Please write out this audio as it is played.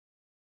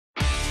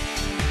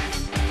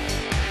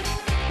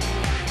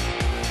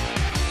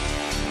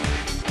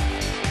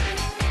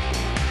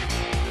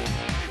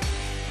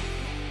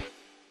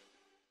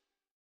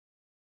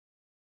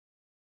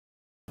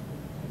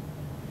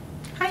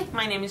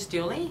my name is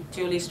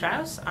Julie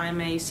Strauss.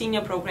 I'm a Senior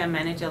Program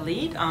Manager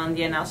Lead on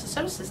the Analysis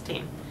Services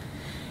team.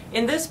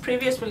 In this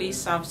previous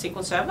release of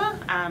SQL Server,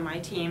 my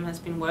team has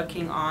been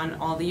working on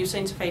all the user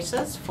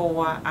interfaces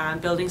for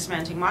building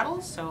semantic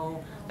models,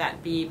 so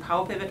that be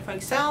PowerPivot for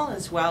Excel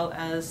as well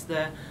as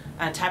the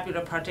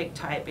tabular project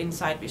type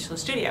inside Visual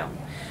Studio.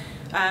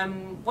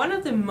 One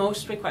of the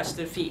most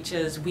requested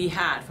features we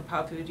had for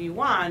PowerPivot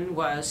V1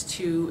 was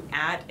to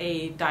add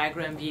a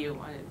diagram view,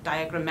 a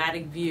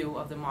diagrammatic view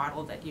of the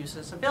model that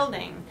users are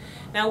building.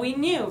 Now, we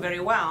knew very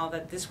well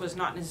that this was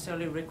not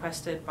necessarily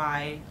requested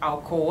by our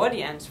core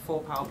audience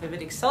for PowerPivot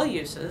Excel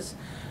users,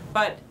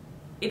 but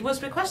it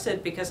was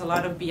requested because a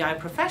lot of BI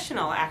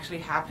professionals actually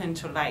happen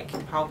to like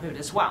PowerPivot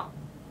as well.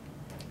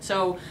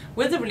 So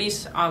with the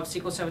release of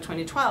SQL Server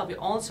 2012, we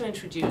also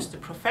introduced the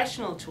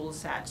professional tool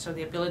set, so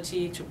the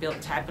ability to build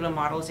tabular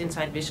models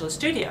inside Visual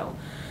Studio.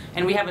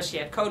 And we have a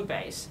shared code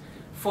base.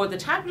 For the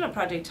tabular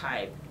project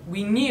type,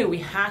 we knew we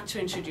had to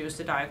introduce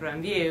the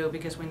diagram view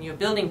because when you're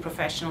building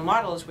professional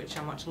models, which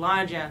are much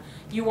larger,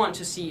 you want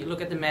to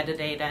look at the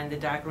metadata and the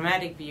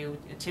diagrammatic view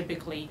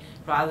typically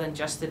rather than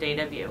just the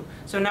data view.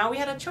 So now we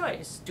had a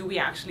choice. Do we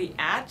actually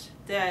add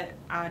the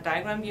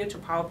diagram view to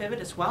PowerPivot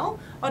as well,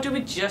 or do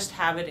we just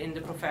have it in the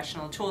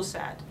professional tool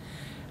set?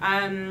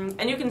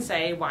 And you can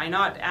say, why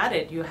not add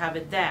it? You have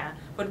it there.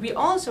 But we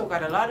also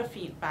got a lot of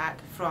feedback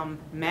from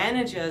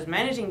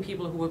managing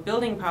people who were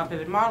building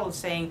PowerPivot models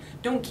saying,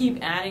 don't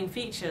keep adding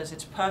features.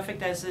 It's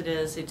perfect as it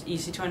is. It's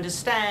easy to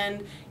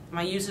understand.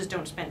 My users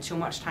don't spend too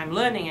much time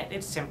learning it.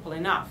 It's simple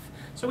enough.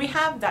 So we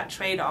have that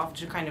trade-off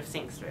to kind of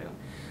think through.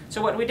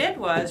 So what we did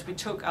was we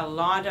took a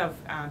lot of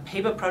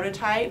paper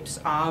prototypes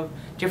of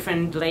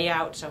different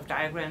layouts of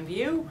diagram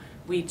view.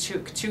 We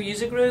took two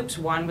user groups,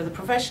 one with the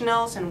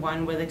professionals and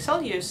one with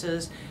Excel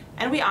users,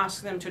 and we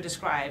asked them to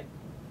describe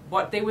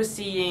what they were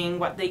seeing,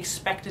 what they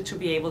expected to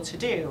be able to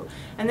do.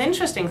 And the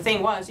interesting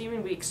thing was,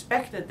 even we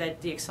expected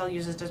that the Excel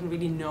users doesn't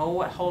really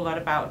know a whole lot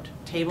about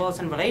tables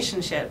and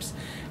relationships.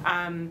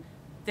 The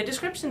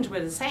descriptions were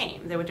the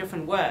same. They were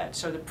different words.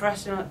 So the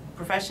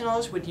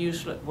professionals would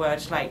use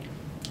words like,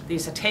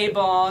 these are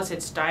tables,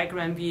 it's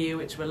diagram view,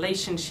 it's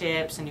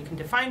relationships, and you can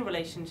define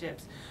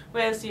relationships.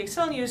 Whereas the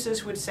Excel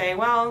users would say,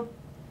 well,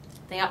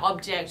 they are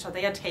objects or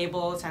they are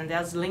tables and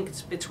there's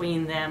links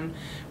between them.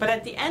 But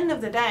at the end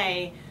of the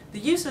day, the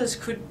users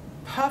could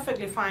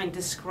perfectly fine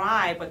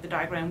describe what the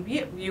diagram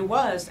view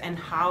was and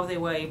how they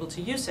were able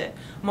to use it.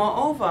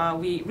 Moreover,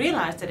 we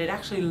realized that it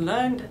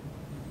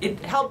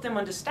helped them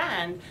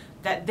understand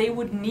that they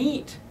would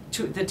need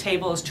the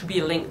tables to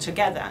be linked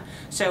together.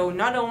 So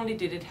not only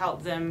did it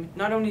help them,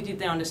 not only did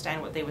they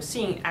understand what they were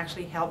seeing, it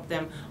actually helped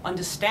them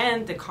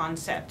understand the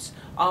concepts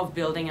of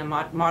building a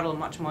model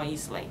much more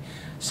easily.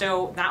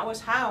 So that was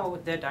how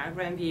the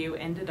diagram view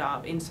ended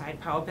up inside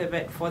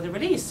PowerPivot for the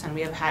release, and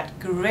we have had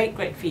great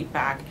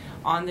feedback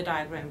on the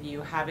diagram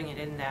view having it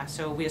in there.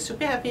 So we're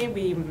super happy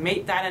we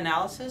made that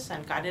analysis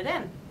and got it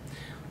in.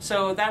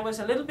 So that was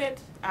a little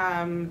bit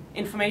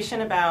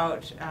information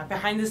about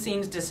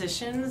behind-the-scenes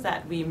decisions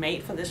that we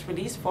made for this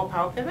release for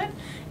PowerPivot.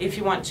 If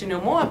you want to know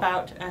more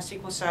about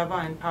SQL Server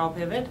and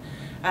PowerPivot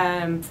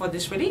for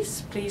this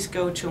release, please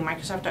go to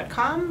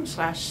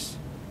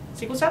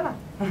microsoft.com/SQL Server.